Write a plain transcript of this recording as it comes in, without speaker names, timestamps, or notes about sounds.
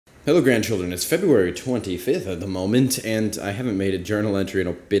Hello, grandchildren. It's February 25th at the moment, and I haven't made a journal entry in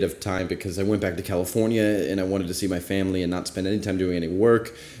a bit of time because I went back to California and I wanted to see my family and not spend any time doing any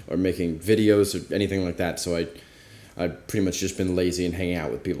work or making videos or anything like that. So I've pretty much just been lazy and hanging out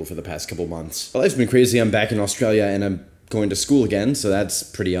with people for the past couple months. Well, life's been crazy. I'm back in Australia and I'm going to school again, so that's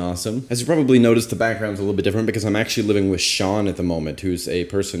pretty awesome. As you probably noticed, the background's a little bit different because I'm actually living with Sean at the moment, who's a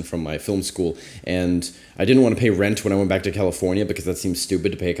person from my film school, and I didn't want to pay rent when I went back to California because that seems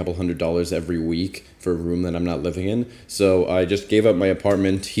stupid to pay a couple $100s every week for a room that I'm not living in. So I just gave up my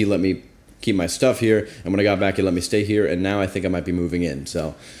apartment. He let me keep my stuff here, and when I got back he let me stay here, and now I think I might be moving in.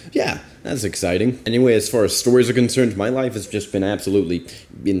 So yeah, that's exciting. Anyway, as far as stories are concerned, my life has just been absolutely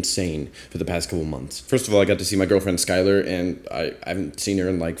insane for the past couple months. First of all, I got to see my girlfriend Skylar, and I haven't seen her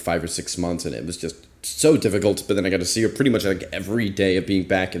in like 5 or 6 months, and it was just so difficult, but then I got to see her pretty much like every day of being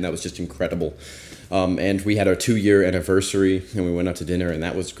back, and that was just incredible. And we had our 2-year anniversary, and we went out to dinner, and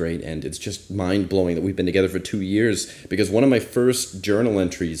that was great. And it's just mind-blowing that we've been together for 2 years, because one of my first journal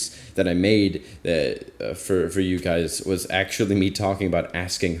entries that I made for you guys was actually me talking about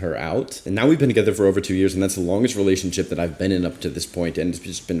asking her out. And now we've been together for over 2 years, and that's the longest relationship that I've been in up to this point, and it's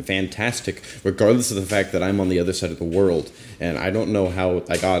just been fantastic, regardless of the fact that I'm on the other side of the world. And I don't know how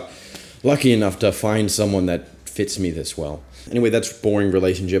I got lucky enough to find someone that fits me this well. Anyway, that's boring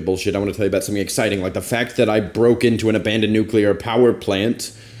relationship bullshit. I want to tell you about something exciting, like the fact that I broke into an abandoned nuclear power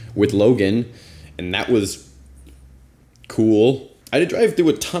plant with Logan, and that was cool. I had to drive through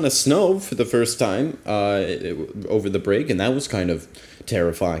a ton of snow for the first time over the break, and that was kind of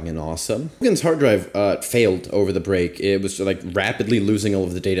terrifying and awesome. Logan's hard drive failed over the break. It was like rapidly losing all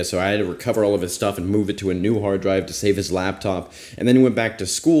of the data, so I had to recover all of his stuff and move it to a new hard drive to save his laptop. And then he went back to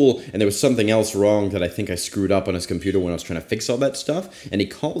school, and there was something else wrong that I think I screwed up on his computer when I was trying to fix all that stuff. And he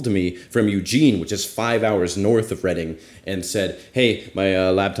called me from Eugene, which is 5 hours north of Reading, and said, "Hey, my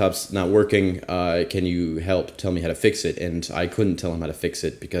laptop's not working. Can you help tell me how to fix it?" And I couldn't tell him how to fix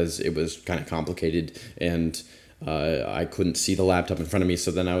it because it was kind of complicated, and I couldn't see the laptop in front of me. So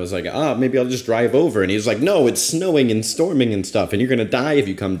then I was like, maybe I'll just drive over. And he was like, "No, it's snowing and storming and stuff, and you're gonna die if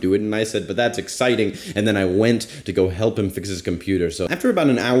you come do it." And I said, "But that's exciting." And then I went to go help him fix his computer. So after about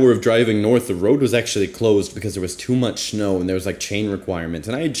an hour of driving north, the road was actually closed because there was too much snow, and there was like chain requirements.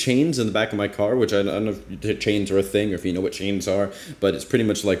 And I had chains in the back of my car, which I don't know if chains are a thing or if you know what chains are, but it's pretty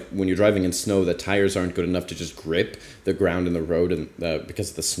much like when you're driving in snow, the tires aren't good enough to just grip the ground and the road, and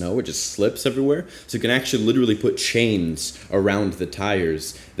because of the snow, it just slips everywhere. So you can actually literally put chains around the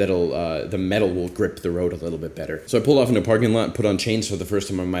tires that'll the metal will grip the road a little bit better. So I pulled off in a parking lot and put on chains for the first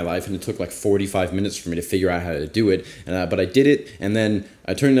time in my life, and it took like 45 minutes for me to figure out how to do it, but I did it. And then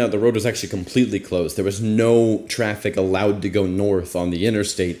it turned out the road was actually completely closed. There was no traffic allowed to go north on the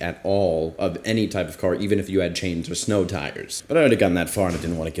interstate at all of any type of car, even if you had chains or snow tires. But I already gotten that far and I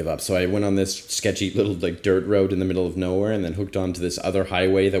didn't want to give up, so I went on this sketchy little like dirt road in the middle of nowhere, and then hooked onto this other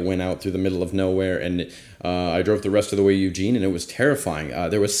highway that went out through the middle of nowhere, and I drove the rest of the way to Eugene, and it was terrifying.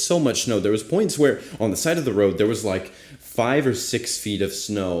 There was so much snow. There was points where on the side of the road there was like 5 or 6 feet of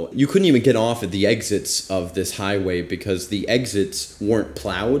snow. You couldn't even get off at the exits of this highway because the exits weren't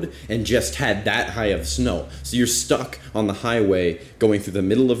plowed and just had that high of snow. So you're stuck on the highway going through the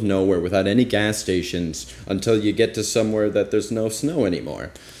middle of nowhere without any gas stations until you get to somewhere that there's no snow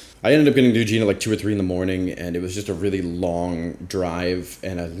anymore. I ended up getting to Eugene at like 2 or 3 in the morning, and it was just a really long drive,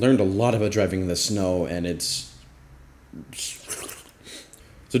 and I learned a lot about driving in the snow, and it's...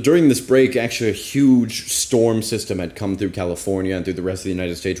 So during this break, actually a huge storm system had come through California and through the rest of the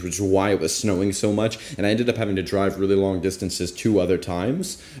United States, which is why it was snowing so much, and I ended up having to drive really long distances 2 other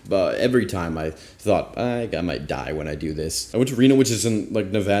times, but every time I thought, I might die when I do this. I went to Reno, which is in like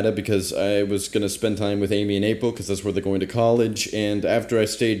Nevada, because I was going to spend time with Amy and April, because that's where they're going to college, and after I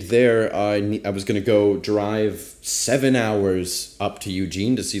stayed there, I was going to go drive 7 hours up to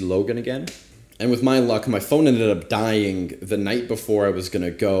Eugene to see Logan again. And with my luck, my phone ended up dying the night before I was going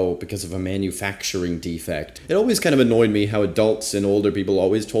to go because of a manufacturing defect. It always kind of annoyed me how adults and older people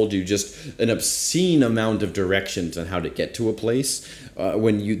always told you just an obscene amount of directions on how to get to a place.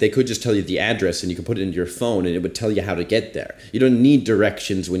 When they could just tell you the address and you could put it into your phone and it would tell you how to get there. You don't need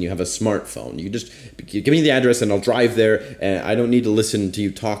directions when you have a smartphone. You just give me the address and I'll drive there, and I don't need to listen to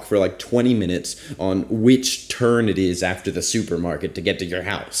you talk for like 20 minutes on which turn it is after the supermarket to get to your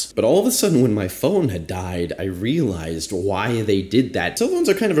house. But all of a sudden when my phone had died, I realized why they did that. Cell phones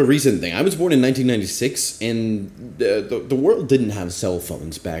are kind of a recent thing. I was born in 1996, and the world didn't have cell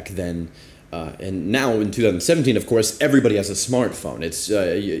phones back then. And now in 2017, of course, everybody has a smartphone. It's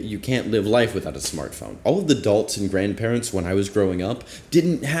you can't live life without a smartphone. All of the adults and grandparents when I was growing up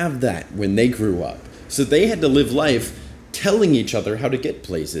didn't have that when they grew up. So they had to live life telling each other how to get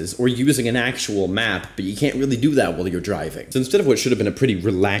places or using an actual map, but you can't really do that while you're driving. So instead of what should have been a pretty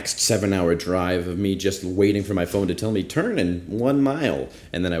relaxed 7-hour drive of me just waiting for my phone to tell me turn in 1 mile,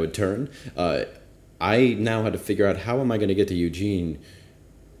 and then I would turn, I now had to figure out how am I going to get to Eugene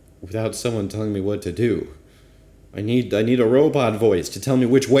without someone telling me what to do. I need a robot voice to tell me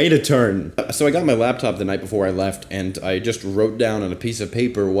which way to turn. So I got my laptop the night before I left, and I just wrote down on a piece of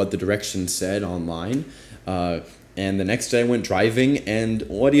paper what the directions said online. And the next day I went driving, and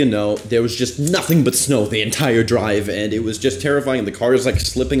what do you know, there was just nothing but snow the entire drive, and it was just terrifying. The car was like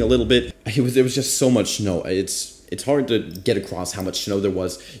slipping a little bit. There was just so much snow. It's hard to get across how much snow there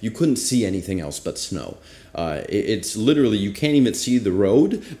was. You couldn't see anything else but snow. It's literally, you can't even see the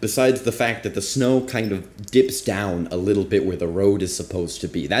road, besides the fact that the snow kind of dips down a little bit where the road is supposed to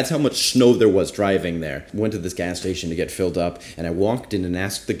be. That's how much snow there was driving there. Went to this gas station to get filled up, and I walked in and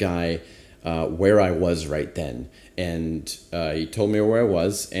asked the guy where I was right then. And he told me where I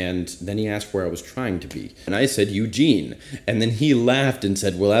was, and then he asked where I was trying to be. And I said, Eugene. And then he laughed and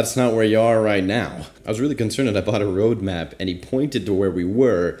said, well, that's not where you are right now. I was really concerned that I bought a road map, and he pointed to where we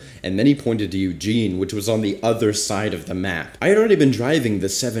were, and then he pointed to Eugene, which was on the other side of the map. I had already been driving the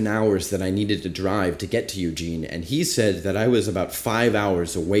 7 hours that I needed to drive to get to Eugene, and he said that I was about 5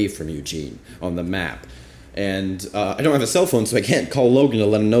 hours away from Eugene on the map. And I don't have a cell phone, so I can't call Logan to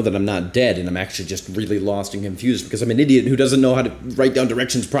let him know that I'm not dead, and I'm actually just really lost and confused because I'm an idiot who doesn't know how to write down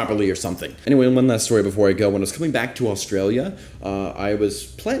directions properly or something. Anyway, one last story before I go. When I was coming back to Australia, I was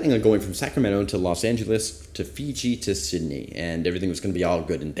planning on going from Sacramento to Los Angeles to Fiji to Sydney, and everything was going to be all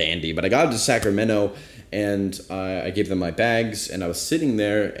good and dandy. But I got to Sacramento, and I gave them my bags, and I was sitting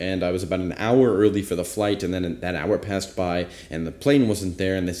there, and I was about an hour early for the flight, and then that hour passed by, and the plane wasn't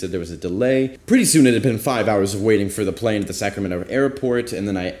there, and they said there was a delay. Pretty soon it had been 5 hours of waiting for the plane at the Sacramento airport, and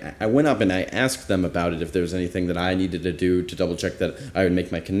then I went up and I asked them about it, if there was anything that I needed to do to double check that I would make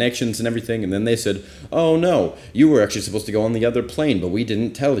my connections and everything, and then they said, oh no, you were actually supposed to go on the other plane, but we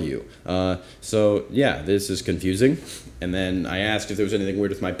didn't tell you. So yeah, this is confusing. And then I asked if there was anything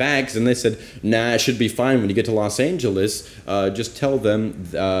weird with my bags, and they said, nah, it should be fine when you get to Los Angeles. Just tell them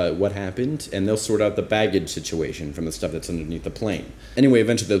what happened, and they'll sort out the baggage situation from the stuff that's underneath the plane. Anyway,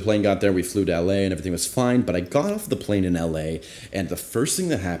 eventually the plane got there, we flew to LA, and everything was fine, but I got off the plane in LA, and the first thing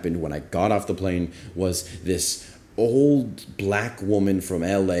that happened when I got off the plane was this old black woman from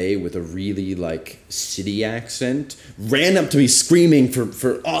LA with a really like city accent ran up to me screaming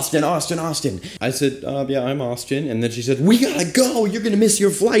for Austin, Austin, Austin. I said, yeah, I'm Austin. And then she said, we gotta go, you're gonna miss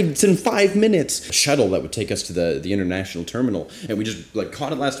your flight, it's in 5 minutes. A shuttle that would take us to the international terminal, and we just like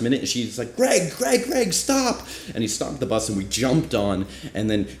caught it last minute, and she's like, Greg, stop. And he stopped the bus, and we jumped on, and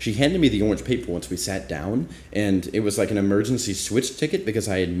then she handed me the orange paper once we sat down, and it was like an emergency switch ticket because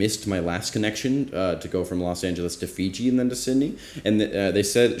I had missed my last connection to go from Los Angeles to Fiji and then to Sydney, and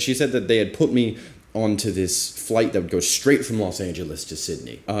she said that they had put me onto this flight that would go straight from Los Angeles to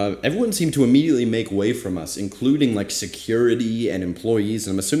Sydney. Everyone seemed to immediately make way from us, including like security and employees,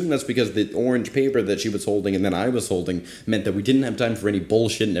 and I'm assuming that's because the orange paper that she was holding and then I was holding meant that we didn't have time for any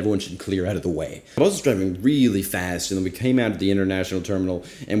bullshit and everyone should clear out of the way. I was driving really fast, and then we came out of the international terminal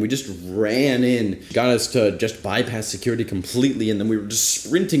and we just ran in, got us to just bypass security completely, and then we were just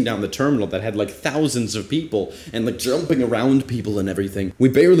sprinting down the terminal that had like thousands of people and like jumping around people and everything. We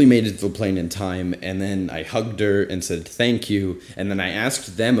barely made it to the plane in time, and then I hugged her and said thank you, and then I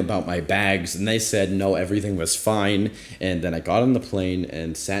asked them about my bags, and they said no, everything was fine. And then I got on the plane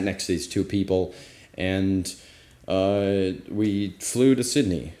and sat next to these two people, and we flew to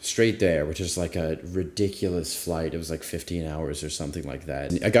Sydney, straight there, which is like a ridiculous flight. It was like 15 hours or something like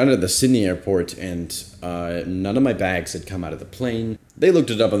that. I got into the Sydney airport, and none of my bags had come out of the plane. They looked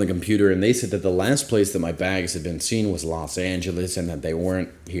it up on the computer, and they said that the last place that my bags had been seen was Los Angeles, and that they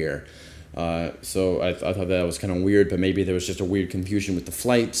weren't here. So I thought that was kind of weird, but maybe there was just a weird confusion with the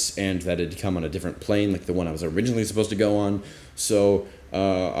flights, and that it had come on a different plane, like the one I was originally supposed to go on. So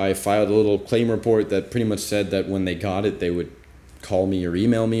I filed a little claim report that pretty much said that when they got it, they would call me or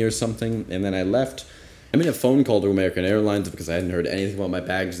email me or something, and then I left. I made a phone call to American Airlines because I hadn't heard anything about my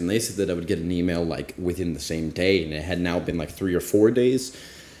bags, and they said that I would get an email like within the same day, and it had now been like 3 or 4 days.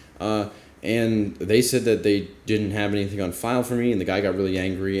 And they said that they didn't have anything on file for me, and the guy got really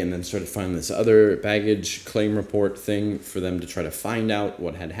angry and then started filing this other baggage claim report thing for them to try to find out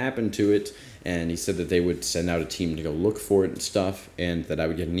what had happened to it. And he said that they would send out a team to go look for it and stuff, and that I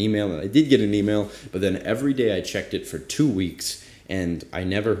would get an email, and I did get an email, but then every day I checked it for 2 weeks, and I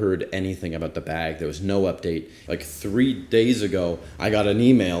never heard anything about the bag. There was no update. Like 3 days ago, I got an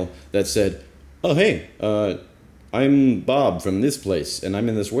email that said, oh, hey, I'm Bob from this place, and I'm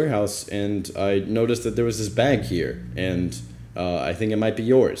in this warehouse, and I noticed that there was this bag here, and I think it might be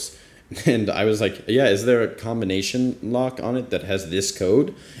yours." And I was like, "Yeah, is there a combination lock on it that has this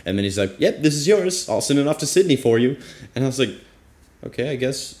code?" And then he's like, "Yep, this is yours. I'll send it off to Sydney for you." And I was like, "Okay, I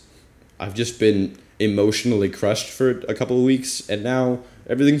guess I've just been emotionally crushed for a couple of weeks, and now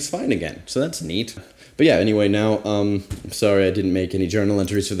everything's fine again. So that's neat." But yeah, anyway, now, I'm sorry I didn't make any journal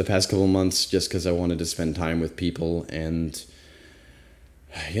entries for the past couple of months just because I wanted to spend time with people, and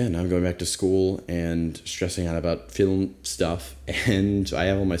yeah, now I'm going back to school and stressing out about film stuff, and I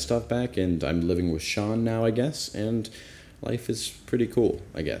have all my stuff back, and I'm living with Sean now, I guess, and life is pretty cool,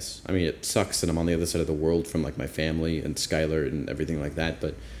 I guess. I mean, it sucks that I'm on the other side of the world from, like, my family and Skylar and everything like that,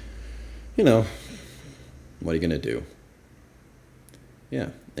 but, you know, what are you gonna do? Yeah,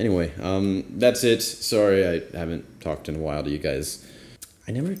 anyway, that's it. Sorry I haven't talked in a while to you guys.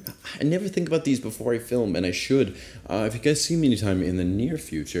 I never think about these before I film, and I should. If you guys see me anytime in the near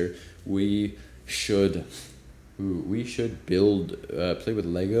future, we should build, play with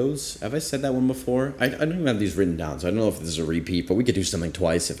Legos. Have I said that one before? I don't even have these written down, so I don't know if this is a repeat, but we could do something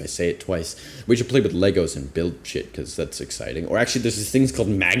twice if I say it twice. We should play with Legos and build shit, because that's exciting. Or actually, there's these things called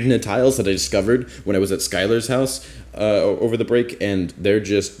Magnetiles that I discovered when I was at Skylar's house over the break, and they're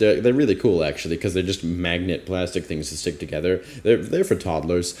really cool, actually, because they're just magnet plastic things to stick together. They're for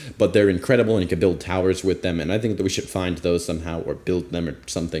toddlers, but they're incredible, and you can build towers with them, and I think that we should find those somehow, or build them or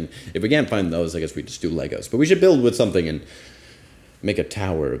something. If we can't find those, I guess we just do Legos. But we should build with something and make a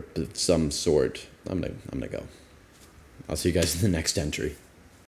tower of some sort. I'm gonna go. I'll see you guys in the next entry.